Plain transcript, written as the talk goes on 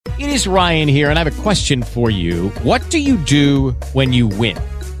It is Ryan here, and I have a question for you. What do you do when you win?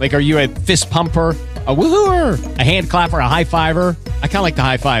 Like, are you a fist pumper, a woohooer, a hand clapper, a high fiver? I kind of like the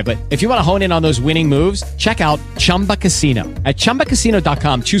high five, but if you want to hone in on those winning moves, check out Chumba Casino. At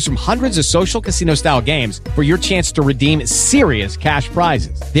ChumbaCasino.com, choose from hundreds of social casino-style games for your chance to redeem serious cash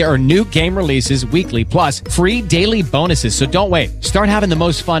prizes. There are new game releases weekly, plus free daily bonuses. So don't wait. Start having the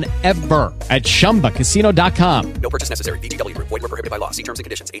most fun ever at ChumbaCasino.com. No purchase necessary. VGW. Void where prohibited by law. See terms and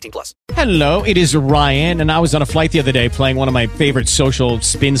conditions. 18+. Hello, it is Ryan, and I was on a flight the other day playing one of my favorite social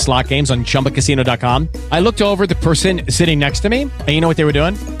spin slot games on ChumbaCasino.com. I looked over at the person sitting next to me, and you know what they were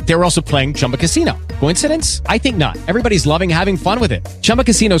doing? They were also playing Chumba Casino. Coincidence? I think not. Everybody's loving having fun with it. Chumba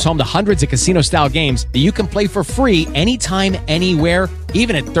Casino is home to hundreds of casino-style games that you can play for free anytime, anywhere,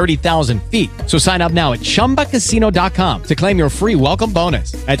 even at 30,000 feet. So sign up now at ChumbaCasino.com to claim your free welcome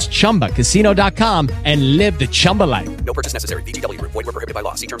bonus. That's ChumbaCasino.com and live the Chumba life. No purchase necessary. VGW. Void where prohibited by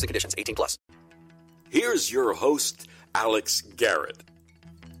law. See terms and conditions. 18+. Here's your host, Alex Garrett.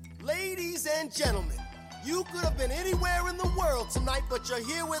 Ladies and gentlemen, you could have been anywhere in the world tonight, but you're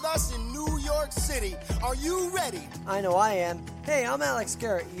here with us in New York City. Are you ready? I know I am. Hey, I'm Alex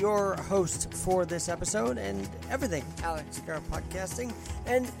Garrett, your host for this episode and everything Alex Garrett Podcasting.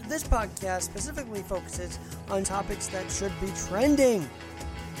 And this podcast specifically focuses on topics that should be trending.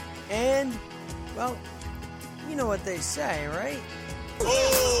 And, well, you know what they say, right?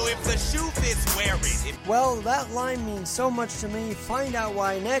 Oh, if the shoe fits, wear it. Well, that line means so much to me. Find out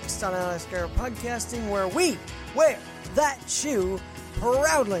why next on Alex Garrett Podcasting, where we wear that shoe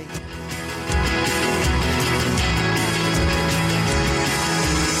proudly.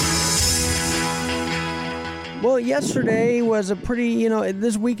 Well, yesterday was a pretty,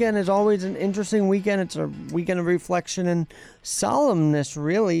 this weekend is always an interesting weekend. It's a weekend of reflection and solemnness,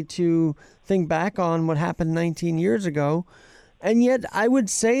 really, to think back on what happened 19 years ago. And yet, I would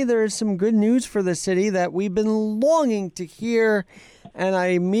say there is some good news for the city that we've been longing to hear. And I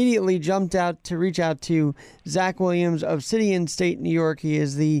immediately jumped out to reach out to Zach Williams of City and State New York. He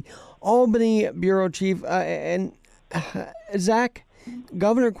is the Albany bureau chief. Zach,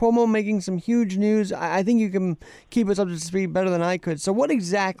 Governor Cuomo making some huge news. I think you can keep us up to speed better than I could. So what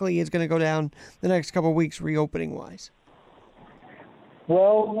exactly is going to go down the next couple of weeks reopening-wise?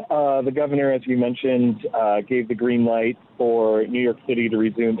 Well, the governor, as you mentioned, gave the green light for New York City to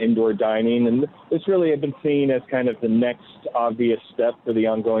resume indoor dining. And this really had been seen as kind of the next obvious step for the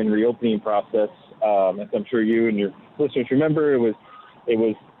ongoing reopening process. As I'm sure you and your listeners remember, it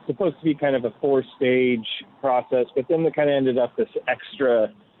was supposed to be kind of a 4-stage process, but then it kind of ended up this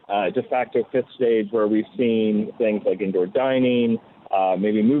extra de facto 5th stage where we've seen things like indoor dining,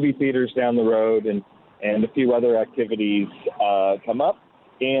 maybe movie theaters down the road, and a few other activities come up.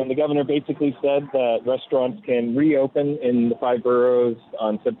 And the governor basically said that restaurants can reopen in the 5 boroughs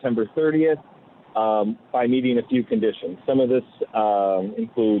on September 30th by meeting a few conditions. Some of this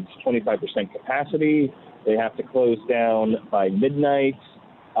includes 25% capacity. They have to close down by midnight,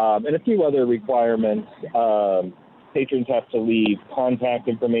 and a few other requirements. Patrons have to leave contact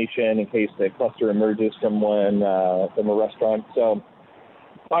information in case a cluster emerges from a restaurant. So,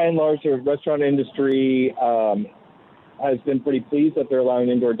 by and large, the restaurant industry has been pretty pleased that they're allowing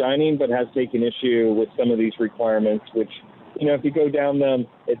indoor dining, but has taken issue with some of these requirements, which, if you go down them,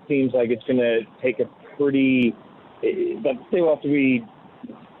 it seems like it's going to take a pretty, but they will have to be,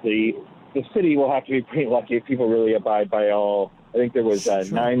 the city will have to be pretty lucky if people really abide by all. I think there was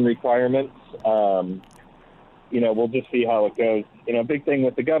 9 requirements. We'll just see how it goes. A big thing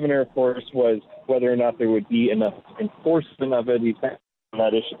with the governor, of course, was whether or not there would be enough enforcement of it. He's on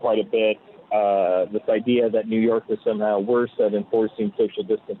that issue quite a bit. This idea that New York was somehow worse at enforcing social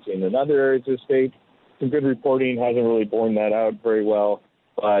distancing than other areas of the state. Some good reporting hasn't really borne that out very well.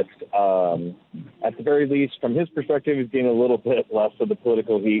 But at the very least, from his perspective, he's getting a little bit less of the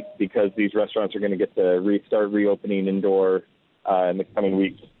political heat because these restaurants are going to get to start reopening indoor in the coming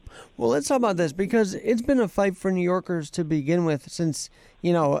weeks. Well, let's talk about this because it's been a fight for New Yorkers to begin with since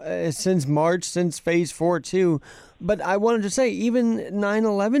March, since Phase 4 too. But I wanted to say, even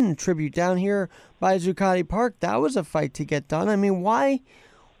 9/11 tribute down here by Zuccotti Park, that was a fight to get done. I mean, why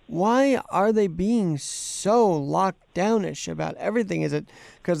are they being so locked downish about everything? Is it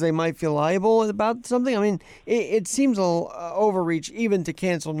because they might feel liable about something? I mean, it seems a little overreach even to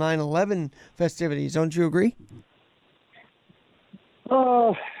cancel 9/11 festivities. Don't you agree?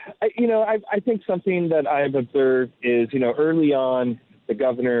 I think something that I've observed is, early on, the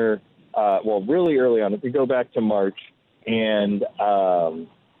governor, really early on, if we go back to March, and,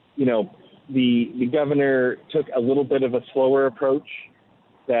 the governor took a little bit of a slower approach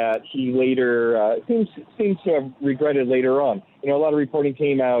that he later seems to have regretted later on. a lot of reporting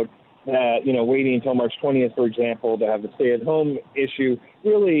came out that, waiting until March 20th, for example, to have the stay-at-home issue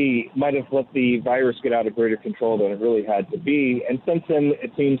really might have let the virus get out of greater control than it really had to be. And since then,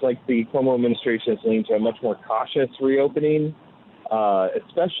 it seems like the Cuomo administration has leaned to a much more cautious reopening,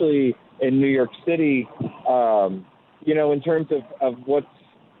 especially in New York City, in terms of what's,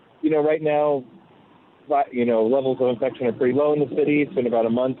 right now, levels of infection are pretty low in the city. It's been about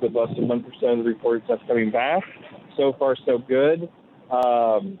a month with less than 1% of the reports that's coming back. So far, so good.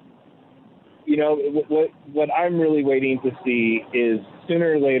 What I'm really waiting to see is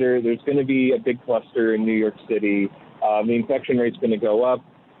sooner or later there's going to be a big cluster in New York City. The infection rate's going to go up.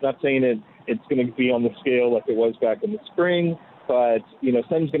 Not saying it's going to be on the scale like it was back in the spring, but,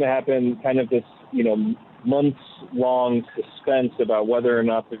 something's going to happen, kind of this, months-long suspense about whether or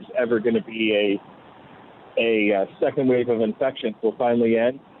not there's ever going to be a second wave of infections will finally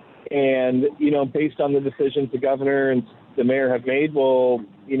end. And, based on the decisions the governor and the mayor have made, we'll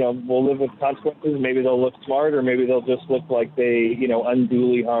live with consequences. Maybe they'll look smart, or maybe they'll just look like they,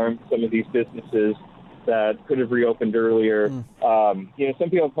 unduly harmed some of these businesses that could have reopened earlier. Some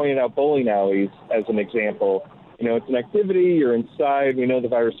people have pointed out bowling alleys as an example. It's an activity, you're inside. We know the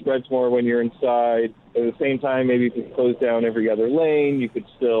virus spreads more when you're inside. At the same time, maybe if you close down every other lane, you could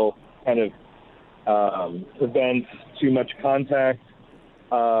still kind of prevent too much contact.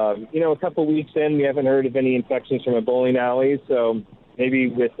 A couple weeks in, we haven't heard of any infections from a bowling alley. So maybe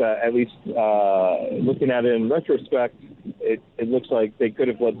with at least looking at it in retrospect, it looks like they could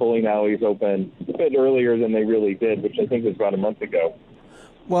have let bowling alleys open a bit earlier than they really did, which I think was about a month ago.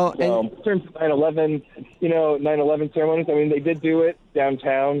 Well, so, in terms of 9/11, 9/11 ceremonies, I mean, they did do it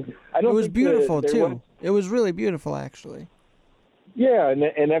downtown. It was beautiful, too. It was really beautiful, actually. Yeah,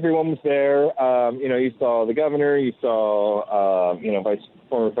 and everyone was there. You saw the governor, you saw,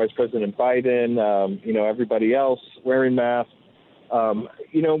 former Vice President Biden, everybody else wearing masks.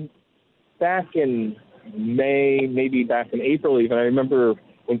 Back in May, maybe back in April even, I remember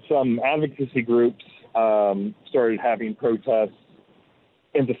when some advocacy groups started having protests.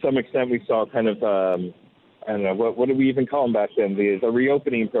 And to some extent, we saw kind of, I don't know, what did we even call them back then? The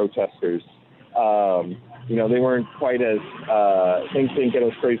reopening protesters. They weren't quite as, things didn't get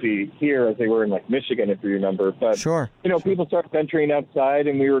as crazy here as they were in, like, Michigan, if you remember. But, sure. People started venturing outside,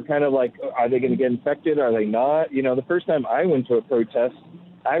 and we were kind of like, are they going to get infected? Are they not? The first time I went to a protest,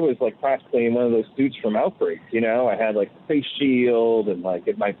 I was, like, practically in one of those suits from Outbreak. I had, like, the face shield and, like,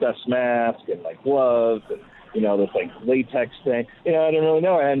 my best mask and, like, gloves and, this, like, latex thing. I don't really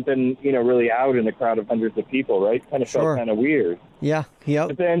know. I hadn't been, really out in a crowd of hundreds of people, right? Kind of felt kind of weird. Yeah, yep.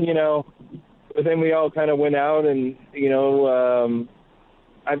 But then, we all kind of went out and,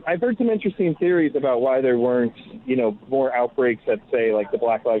 I've heard some interesting theories about why there weren't, more outbreaks at, say, like the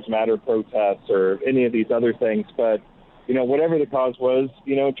Black Lives Matter protests or any of these other things. But, whatever the cause was,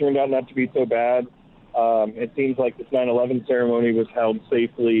 it turned out not to be so bad. It seems like this 9/11 ceremony was held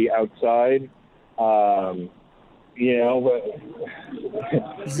safely outside. You're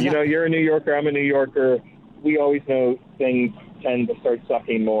a New Yorker, I'm a New Yorker. We always know things tend to start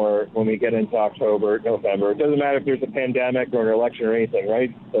sucking more when we get into October, November. It doesn't matter if there's a pandemic or an election or anything,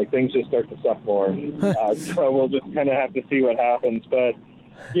 right? Like, things just start to suck more. So we'll just kind of have to see what happens. But,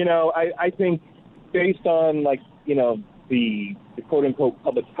 I think based on, like, the quote-unquote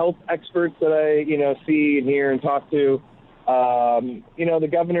public health experts that I, see and hear and talk to, the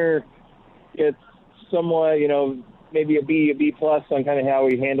governor gets somewhat, maybe a B plus on kind of how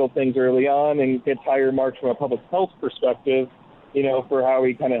he handled things early on, and gets higher marks from a public health perspective, for how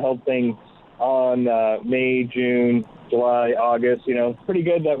he kind of held things on May, June, July, August. Pretty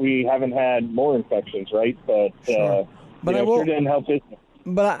good that we haven't had more infections, right? But, sure. But it sure didn't help business.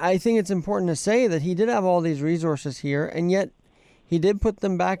 But I think it's important to say that he did have all these resources here, and yet he did put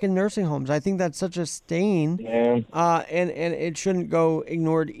them back in nursing homes. I think that's such a stain, and it shouldn't go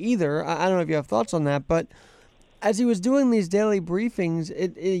ignored either. I don't know if you have thoughts on that, but as he was doing these daily briefings,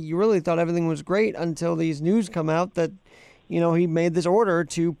 you really thought everything was great until these news come out that, he made this order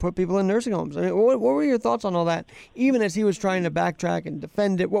to put people in nursing homes. I mean, what were your thoughts on all that? Even as he was trying to backtrack and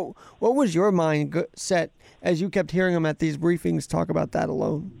defend it, what was your mind set as you kept hearing him at these briefings talk about that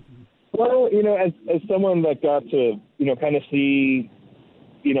alone? Well, as someone that got to, kind of see,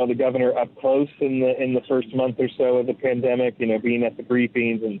 the governor up close in the first month or so of the pandemic, being at the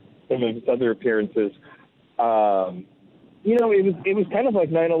briefings and some of his other appearances, it was kind of like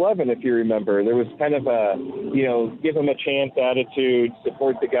 9/11, if you remember. There was kind of a, give him a chance attitude,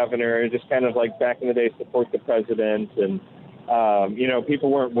 support the governor, just kind of like back in the day, support the president. And, people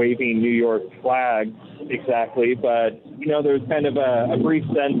weren't waving New York flags exactly, but, there was kind of a brief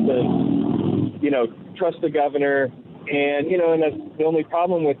sense of, trust the governor, And, and that's the only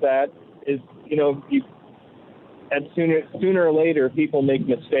problem with that is, sooner or later, people make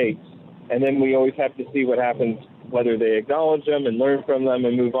mistakes. And then we always have to see what happens, whether they acknowledge them and learn from them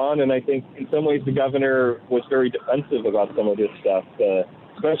and move on. And I think in some ways the governor was very defensive about some of this stuff,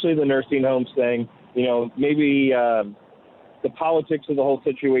 especially the nursing homes thing. Maybe the politics of the whole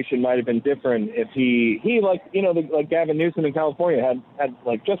situation might have been different if he like Gavin Newsom in California had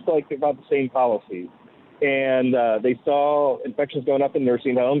about the same policy. And they saw infections going up in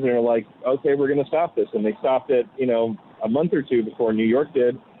nursing homes, and they're like, okay, we're going to stop this. And they stopped it, a month or two before New York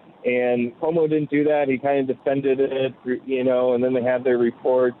did. And Cuomo didn't do that. He kind of defended it, and then they had their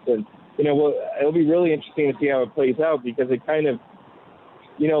reports. And, it'll be really interesting to see how it plays out, because it kind of,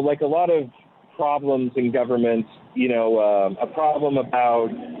 like a lot of problems in government, a problem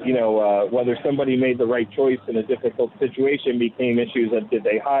about, whether somebody made the right choice in a difficult situation became issues of, did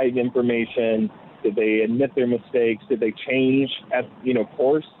they hide information? Did they admit their mistakes? Did they change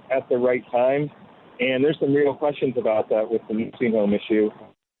course at the right time? And there's some real questions about that with the nursing home issue.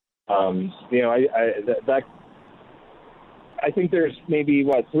 I think there's maybe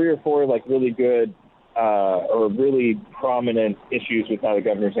 3 or 4 really good or really prominent issues with how the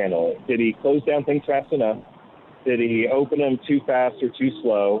governor's handled it. Did he close down things fast enough? Did he open them too fast or too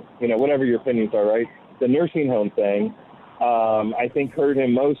slow? Whatever your opinions are, right? The nursing home thing, I think hurt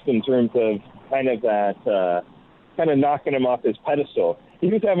him most in terms of kind of knocking him off his pedestal. He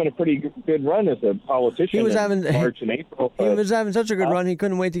was having a pretty good run as a politician. He was having March and April. He was having such a good run. He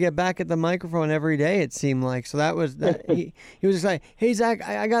couldn't wait to get back at the microphone every day. It seemed like. So that was that. he was just like, "Hey Zach,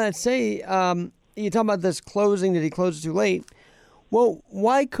 I gotta say, you talking about this closing? Did he close it too late? Well,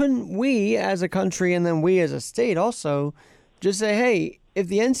 why couldn't we as a country and then we as a state also just say, hey, if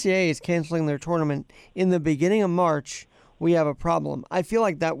the NCAA is canceling their tournament in the beginning of March, we have a problem. I feel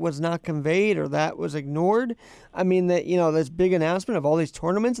like that was not conveyed or that was ignored. I mean, that this big announcement of all these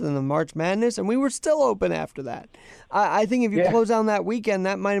tournaments and then the March Madness, and we were still open after that. I think if you close down that weekend,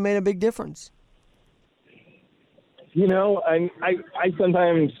 that might have made a big difference. I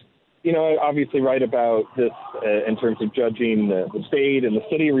sometimes, obviously write about this in terms of judging the state and the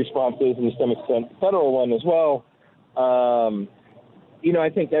city responses, and to some extent the federal one as well. I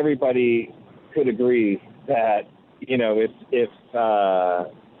think everybody could agree that if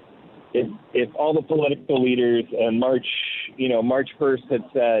all the political leaders and March 1st had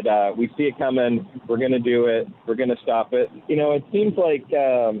said, we see it coming, we're going to do it, we're going to stop it. It seems like,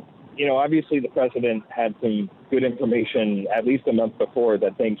 obviously the president had some good information at least a month before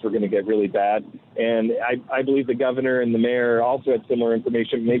that things were going to get really bad. And I believe the governor and the mayor also had similar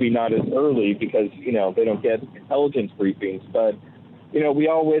information, maybe not as early because, they don't get intelligence briefings, but we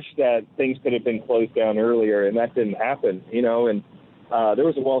all wish that things could have been closed down earlier, and that didn't happen, and there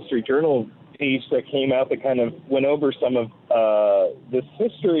was a Wall Street Journal piece that came out that kind of went over some of this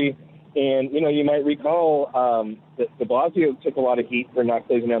history. And, you might recall that de Blasio took a lot of heat for not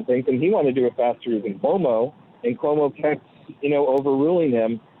closing down things, and he wanted to do it faster than Cuomo, and Cuomo kept, overruling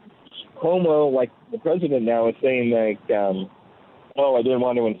him. Cuomo, like the president now, is saying, I didn't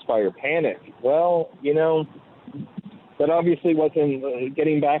want to inspire panic. Well, that obviously wasn't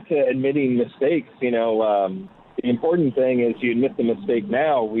getting back to admitting mistakes. The important thing is you admit the mistake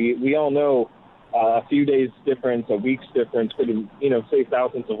now. We all know a few days difference, a week's difference could, save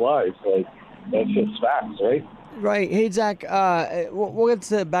thousands of lives. Like, that's just facts, right? Right. Hey, Zach, we'll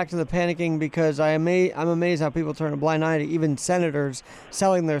get back to the panicking because I'm amazed how people turn a blind eye to even senators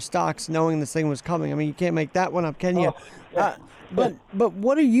selling their stocks knowing this thing was coming. I mean, you can't make that one up, can you? But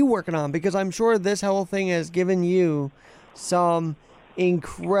what are you working on? Because I'm sure this whole thing has given you some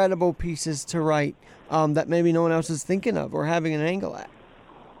incredible pieces to write that maybe no one else is thinking of or having an angle at.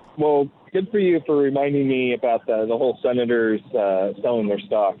 Well, good for you for reminding me about the whole senators selling their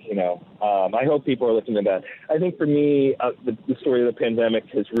stock. I hope people are listening to that. I think for me, the story of the pandemic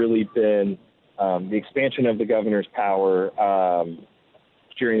has really been the expansion of the governor's power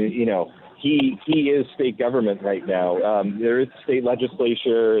during, he is state government right now. There is state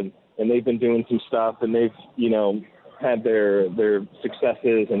legislature, and they've been doing some stuff, and they've, had their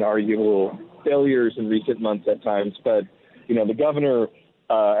successes and arguable failures in recent months at times. But, the governor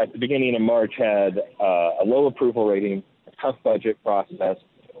at the beginning of March had a low approval rating, a tough budget process,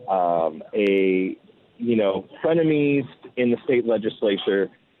 frenemies in the state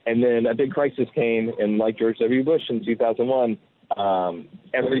legislature, and then a big crisis came, and like George W. Bush in 2001,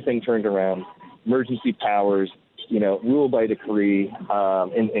 everything turned around. Emergency powers, rule by decree,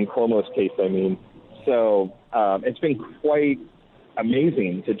 in Cuomo's case, I mean. So it's been quite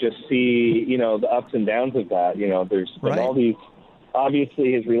amazing to just see, the ups and downs of that. There's been all these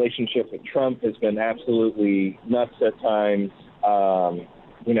obviously, his relationship with Trump has been absolutely nuts at times.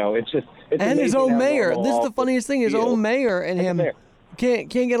 It's and his own mayor. This is the funniest thing. His own mayor and him can't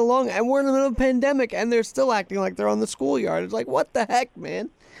get along, and we're in the middle of a pandemic, and they're still acting like they're on the schoolyard. It's like, what the heck, man?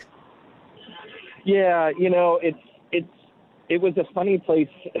 Yeah, it was a funny place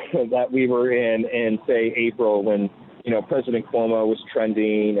that we were in say April when President Cuomo was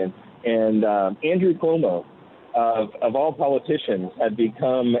trending, and Andrew Cuomo of all politicians had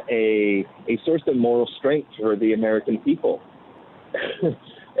become a source of moral strength for the American people.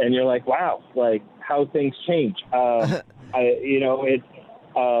 And you're like, wow, like how things change. It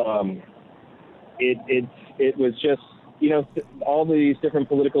was just, all these different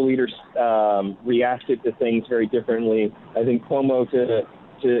political leaders reacted to things very differently. I think Cuomo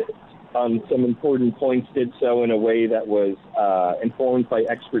to on some important points did so in a way that was informed by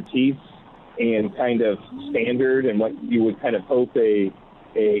expertise and kind of standard and what you would kind of hope a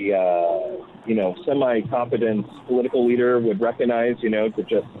semi-competent political leader would recognize, to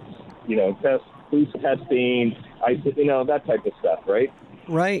just, test, boost testing, that type of stuff, right?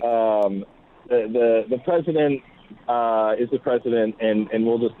 Right. The president is the president, and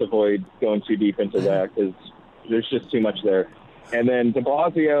we'll just avoid going too deep into that because there's just too much there. And then de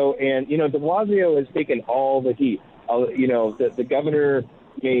Blasio, and, de Blasio has taken all the heat. The governor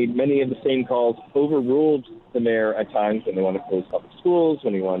made many of the same calls, overruled the mayor at times when they wanted to close public schools,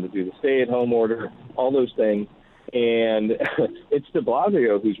 when he wanted to do the stay-at-home order, all those things. And it's de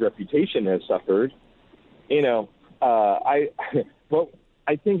Blasio whose reputation has suffered. I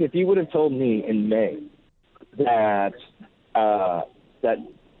think if you would have told me in May that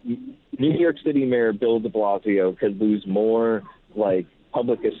New York City Mayor Bill de Blasio could lose more like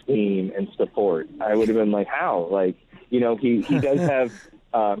public esteem and support, I would have been like, how? Like, he does have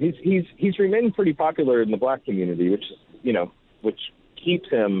he's remained pretty popular in the black community, which keeps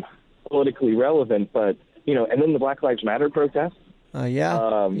him politically relevant. But and then the Black Lives Matter protest. Yep.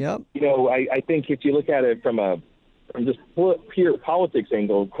 I think if you look at it from just pure politics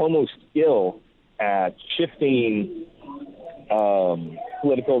angle, Cuomo's skill at shifting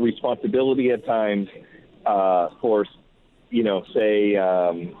political responsibility at times for,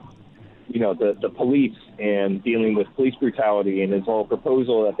 the police and dealing with police brutality and his whole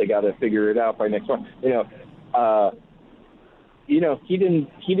proposal that they got to figure it out by next month. He didn't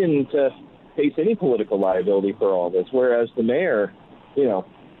face any political liability for all this, whereas the mayor, he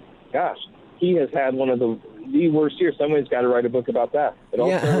has had one of the worst years. Someone's got to write a book about that. It all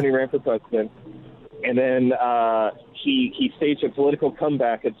started when he ran for president. And then he staged a political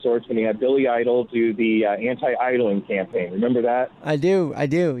comeback at sorts when he had Billy Idol do the anti-idling campaign. Remember that? I do.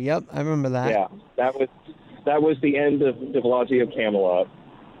 Yep, I remember that. Yeah, that was the end of de Blasio Camelot.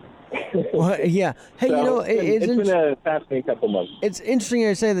 Well, yeah. Hey, so it's been a fascinating couple months. It's interesting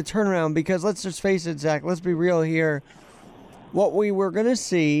to say the turnaround because let's just face it, Zach. Let's be real here. What we were going to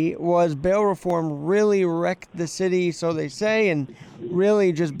see was bail reform really wreck the city, so they say, and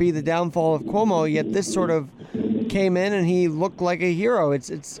really just be the downfall of Cuomo, yet this sort of came in and he looked like a hero.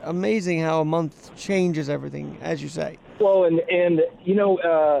 It's amazing how a month changes everything, as you say. Well, and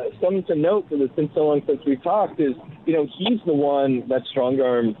something to note, because it's been so long since we've talked, is, he's the one that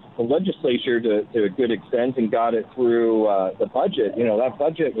strong-armed the legislature to a good extent and got it through the budget. That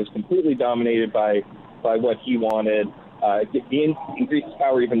budget was completely dominated by what he wanted. Increase his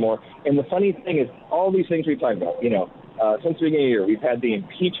power even more. And the funny thing is, all these things we've talked about, since the beginning of the year, we've had the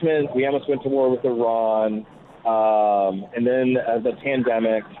impeachment, we almost went to war with Iran, and then the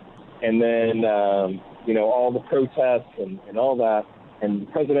pandemic, and then, all the protests and all that, and the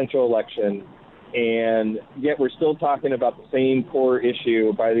presidential election. And yet we're still talking about the same core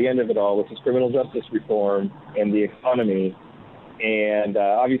issue by the end of it all, which is criminal justice reform and the economy. And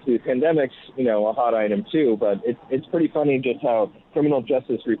obviously the pandemic's, a hot item too, but it's pretty funny just how criminal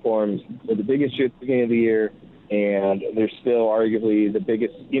justice reforms were the biggest issue at the beginning of the year, and they're still arguably the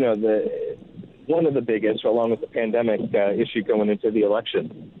biggest, one of the biggest, along with the pandemic issue going into the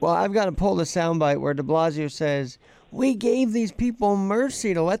election. Well, I've got to pull the soundbite where de Blasio says, "We gave these people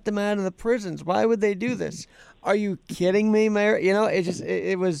mercy to let them out of the prisons. Why would they do this? Are you kidding me, Mayor?"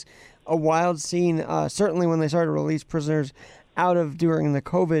 It was a wild scene, certainly when they started to release prisoners out of during the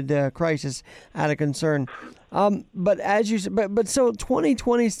COVID crisis out of concern. But as you said, but so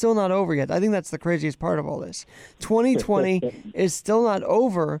 2020 is still not over yet. I think that's the craziest part of all this. 2020 is still not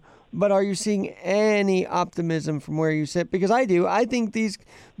over, but are you seeing any optimism from where you sit? Because I do. I think these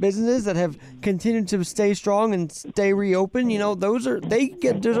businesses that have continued to stay strong and stay reopen,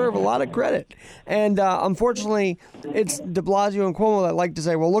 deserve a lot of credit. And unfortunately, it's de Blasio and Cuomo that like to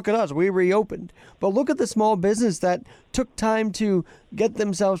say, well, look at us, we reopened. But look at the small business that took time to get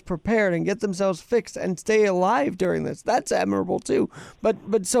themselves prepared and get themselves fixed and stay alive during this. That's admirable too.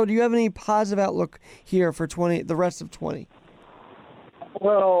 But so do you have any positive outlook here for the rest of 20?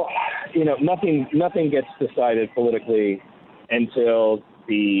 Well, nothing gets decided politically until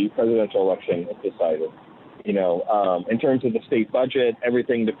the presidential election is decided. In terms of the state budget,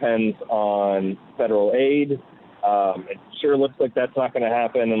 everything depends on federal aid. It sure looks like that's not going to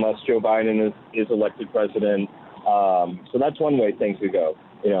happen unless Joe Biden is elected president. So that's one way things would go.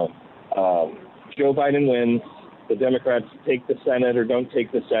 Joe Biden wins. The Democrats take the Senate or don't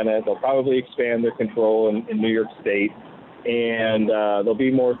take the Senate. They'll probably expand their control in New York State, and there'll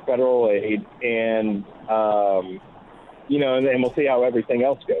be more federal aid, and and we'll see how everything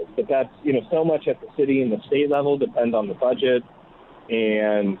else goes. But that's so much at the city and the state level depends on the budget,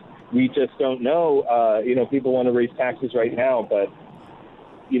 and we just don't know. People want to raise taxes right now, but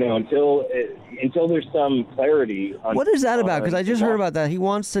until there's some clarity on what is that about? Because I just heard about that. He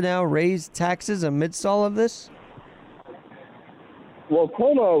wants to now raise taxes amidst all of this. Well,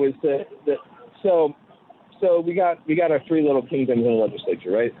 Cuomo is so we got our three little kingdoms in the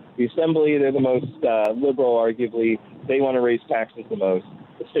legislature, right? The Assembly, they're the most liberal, arguably. They want to raise taxes the most.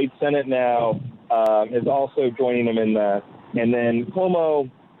 The state Senate now is also joining them in that. And then Cuomo,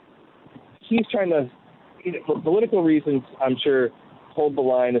 he's trying to, for political reasons, I'm sure, hold the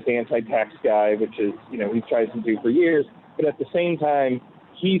line as the anti-tax guy, which is, he's tried to do for years. But at the same time,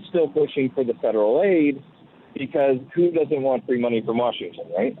 he's still pushing for the federal aid because who doesn't want free money from Washington,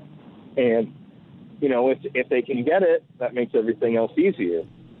 right? And if they can get it, that makes everything else easier.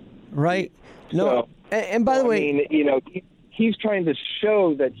 Right. No. And by the way, he's trying to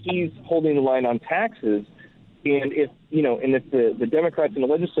show that he's holding the line on taxes. And if the Democrats in the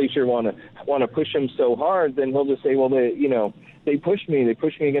legislature want to push him so hard, then he'll just say, well, they pushed me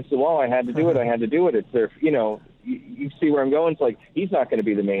against the wall. I had to do it. It's their, you see where I'm going. It's like he's not going to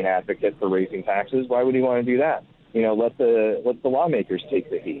be the main advocate for raising taxes. Why would he want to do that? Let the lawmakers take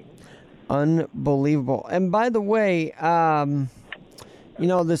the heat. Unbelievable. And by the way,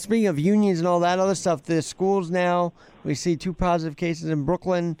 speaking of unions and all that other stuff, the schools now, we see 2 positive cases in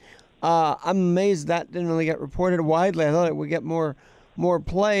Brooklyn. I'm amazed that didn't really get reported widely. I thought it would get more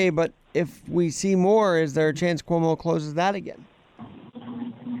play, but if we see more, is there a chance Cuomo closes that again?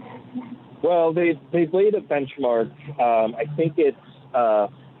 Well, they've laid a benchmark. I think it's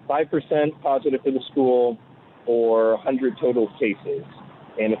 5% positive for the school or 100 total cases.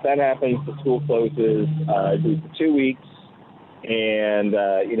 And if that happens, the school closes for 2 weeks, and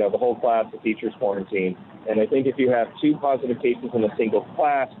the whole class, the teachers quarantine. And I think if you have 2 positive cases in a single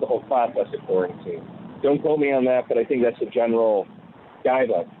class, the whole class has to quarantine. Don't quote me on that, but I think that's a general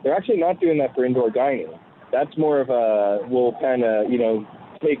guideline. They're actually not doing that for indoor dining. That's more of we'll kind of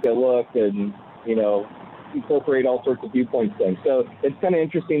take a look and incorporate all sorts of viewpoints things. So it's kind of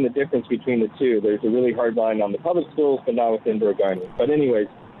interesting the difference between the two. There's a really hard line on the public schools, but not with indoor dining. But anyways,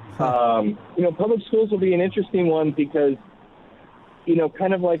 public schools will be an interesting one because,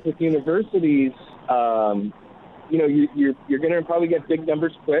 kind of like with universities, you're going to probably get big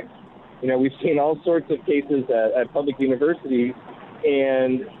numbers quick. We've seen all sorts of cases at public universities,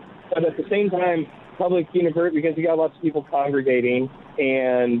 but at the same time, public university, because you got lots of people congregating,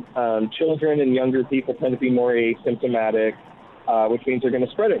 and children and younger people tend to be more asymptomatic, which means they're going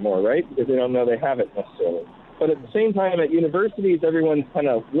to spread it more, right? Because they don't know they have it necessarily. But at the same time, at universities, everyone's kind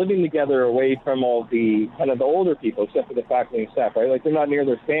of living together away from all the kind of the older people, except for the faculty and staff, right? Like they're not near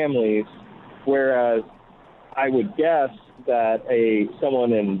their families, whereas I would guess that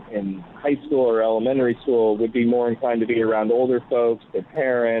someone in high school or elementary school would be more inclined to be around older folks, their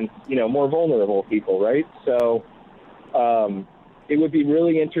parents, more vulnerable people, right? So it would be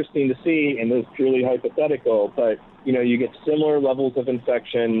really interesting to see, and this is purely hypothetical, but, you get similar levels of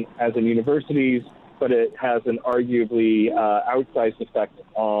infection as in universities, but it has an arguably outsized effect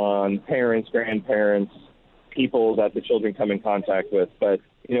on parents, grandparents, people that the children come in contact with. But,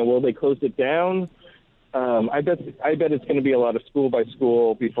 will they close it down? I bet it's going to be a lot of school by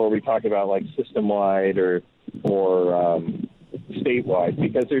school before we talk about like system-wide or statewide,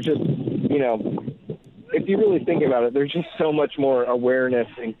 because there's just, if you really think about it, there's just so much more awareness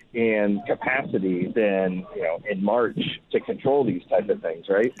and capacity than, in March to control these type of things,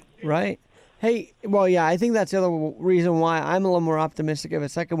 right? Right. Hey, well, yeah, I think that's the other reason why I'm a little more optimistic if a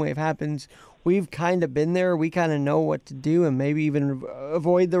second wave happens. We've kind of been there. We kind of know what to do and maybe even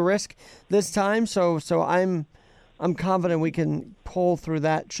avoid the risk this time. So I'm confident we can pull through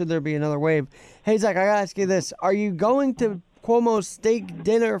that should there be another wave. Hey, Zach, I got to ask you this. Are you going to Cuomo's steak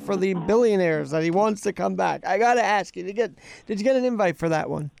dinner for the billionaires that he wants to come back? I got to ask you, did you get an invite for that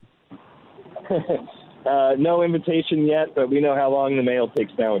one? No invitation yet, but we know how long the mail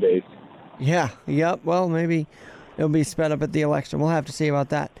takes nowadays. Yeah, yep. Well, maybe it'll be sped up at the election. We'll have to see about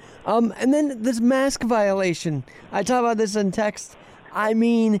that. And then this mask violation. I talked about this in text. I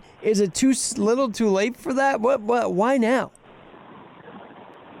mean, is it too late for that? What? Why now?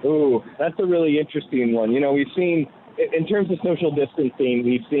 Ooh, that's a really interesting one. We've seen, in terms of social distancing,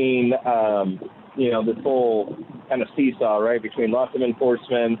 we've seen, this whole kind of seesaw, right, between lots of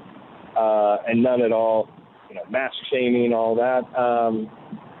enforcement and none at all, mask shaming, all that.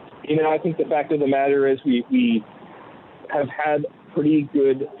 I think the fact of the matter is we have had pretty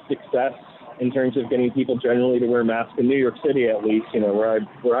good success in terms of getting people generally to wear masks in New York City, at least,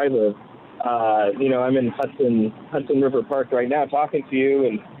 where I live. I'm in Hudson River Park right now talking to you,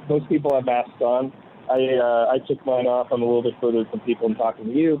 and most people have masks on. I took mine off. I'm a little bit further from people and talking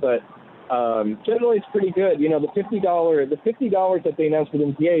to you, but generally it's pretty good. The $50 that they announced with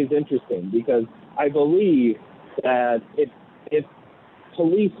MTA is interesting because I believe that if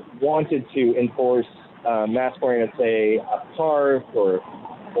police wanted to enforce mask wearing at, say, a park or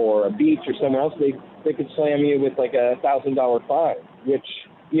a beach or somewhere else, they could slam you with like $1,000 fine, which,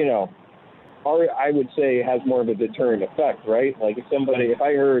 I would say has more of a deterrent effect, right? Like if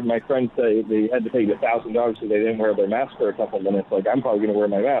I heard my friends say they had to pay $1,000 because they didn't wear their mask for a couple of minutes, like I'm probably going to wear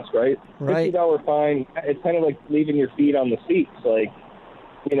my mask, right? Right. $50 fine, it's kind of like leaving your feet on the seats, like,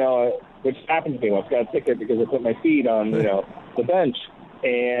 which happened to me once. Got a ticket because I put my feet on, the bench,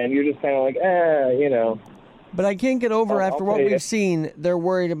 and you're just kind of like, But I can't get over after what we've it. seen, they're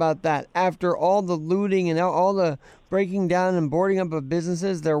worried about that. After all the looting and all the breaking down and boarding up of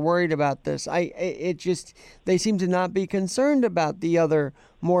businesses, they're worried about this. They seem to not be concerned about the other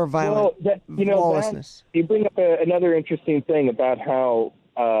more violent lawlessness. You bring up another interesting thing about how,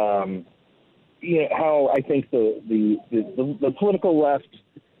 how I think the political left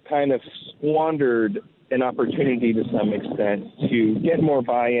kind of squandered an opportunity to some extent to get more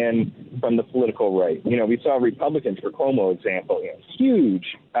buy-in from the political right. We saw Republicans, for Cuomo example,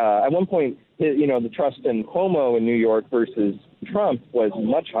 huge. At one point, the trust in Cuomo in New York versus Trump was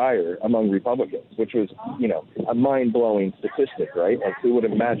much higher among Republicans, which was, a mind-blowing statistic, right? Like, who would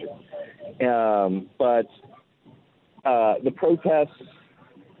have imagined? But the protests,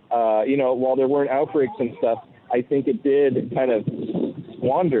 while there weren't outbreaks and stuff, I think it did kind of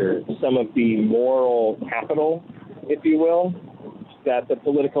squander some of the moral capital, if you will, that the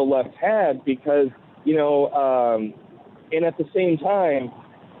political left had because, and at the same time,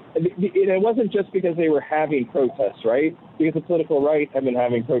 it wasn't just because they were having protests, right? Because the political right had been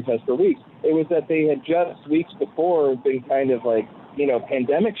having protests for weeks. It was that they had just weeks before been kind of like,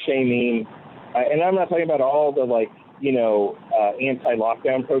 pandemic shaming. And I'm not talking about all the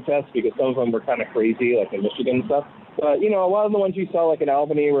anti-lockdown protests because some of them were kind of crazy, like in Michigan and stuff. But, a lot of the ones you saw, like in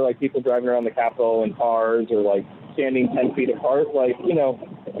Albany, were like people driving around the Capitol in cars or like standing 10 feet apart,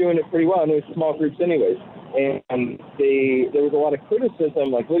 doing it pretty well. And it was small groups anyways. And there was a lot of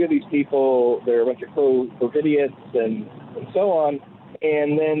criticism, like, look at these people, they're a bunch of COVIDiots and so on.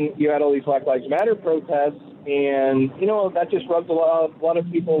 And then you had all these Black Lives Matter protests, and, that just rubbed a lot of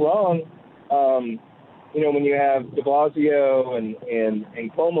people wrong. When you have de Blasio and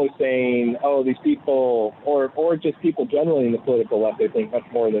Cuomo saying, oh, these people, or just people generally in the political left, I think much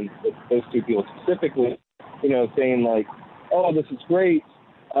more than those two people specifically, saying like, oh, this is great,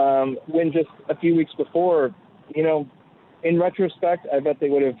 when just a few weeks before, in retrospect, I bet they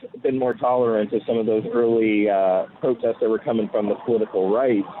would have been more tolerant of some of those early protests that were coming from the political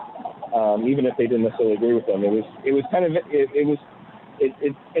right, even if they didn't necessarily agree with them.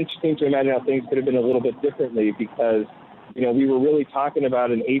 It's interesting to imagine how things could have been a little bit differently because, we were really talking about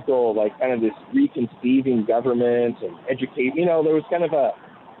in April, like kind of this reconceiving government and educate. There was kind of a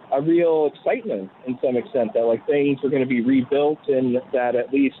real excitement in some extent that like things were going to be rebuilt and that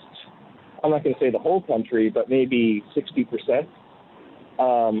at least, I'm not going to say the whole country, but maybe 60%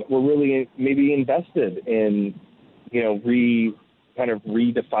 were really maybe invested in,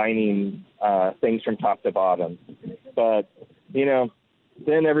 redefining things from top to bottom. But,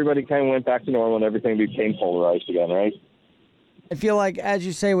 then everybody kind of went back to normal and everything became polarized again, right? I feel like, as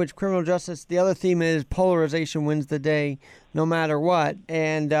you say, with criminal justice, the other theme is polarization wins the day no matter what.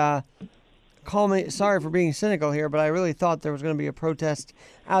 And call me sorry for being cynical here, but I really thought there was going to be a protest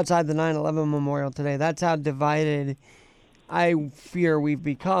outside the 9/11 memorial today. That's how divided I fear we've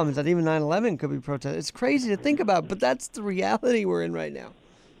become, is that even 9/11 could be protested. It's crazy to think about, but that's the reality we're in right now.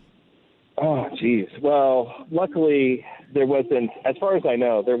 Oh, geez. Well, luckily there wasn't, as far as I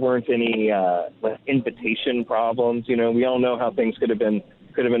know, there weren't any invitation problems. You know, we all know how things could have been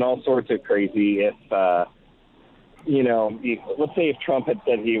all sorts of crazy if, let's say if Trump had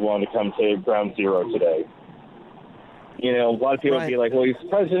said he wanted to come to Ground Zero today. You know, a lot of people would be like, well, he's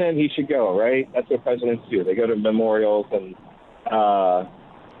president, he should go, right? That's what presidents do. They go to memorials and, but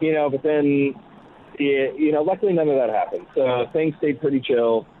then, luckily none of that happened. So things stayed pretty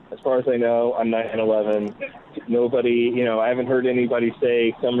chill, as far as I know, on 9/11. Nobody, I haven't heard anybody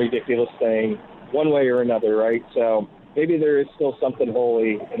say some ridiculous thing one way or another, right? So maybe there is still something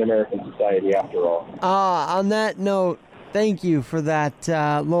holy in American society after all. On that note, thank you for that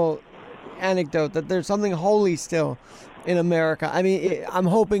little anecdote that there's something holy still in America. I mean, I'm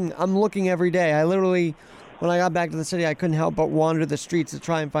looking every day. I literally, when I got back to the city, I couldn't help but wander the streets to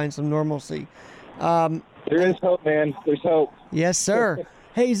try and find some normalcy. There is hope, man. There's hope. Yes, sir.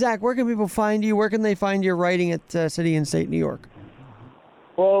 Hey, Zach, where can people find you? Where can they find your writing at City and State New York?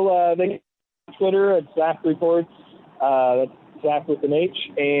 Well, they can on Twitter at Zach Reports. That's Zach with an H.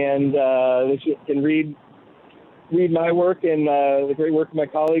 And they can read my work and the great work of my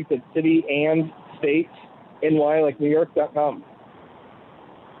colleagues at City and State NY, like NewYork.com.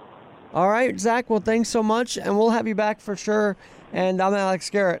 All right, Zach. Well, thanks so much, and we'll have you back for sure. And I'm Alex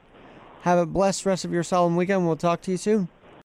Garrett. Have a blessed rest of your solemn weekend. We'll talk to you soon.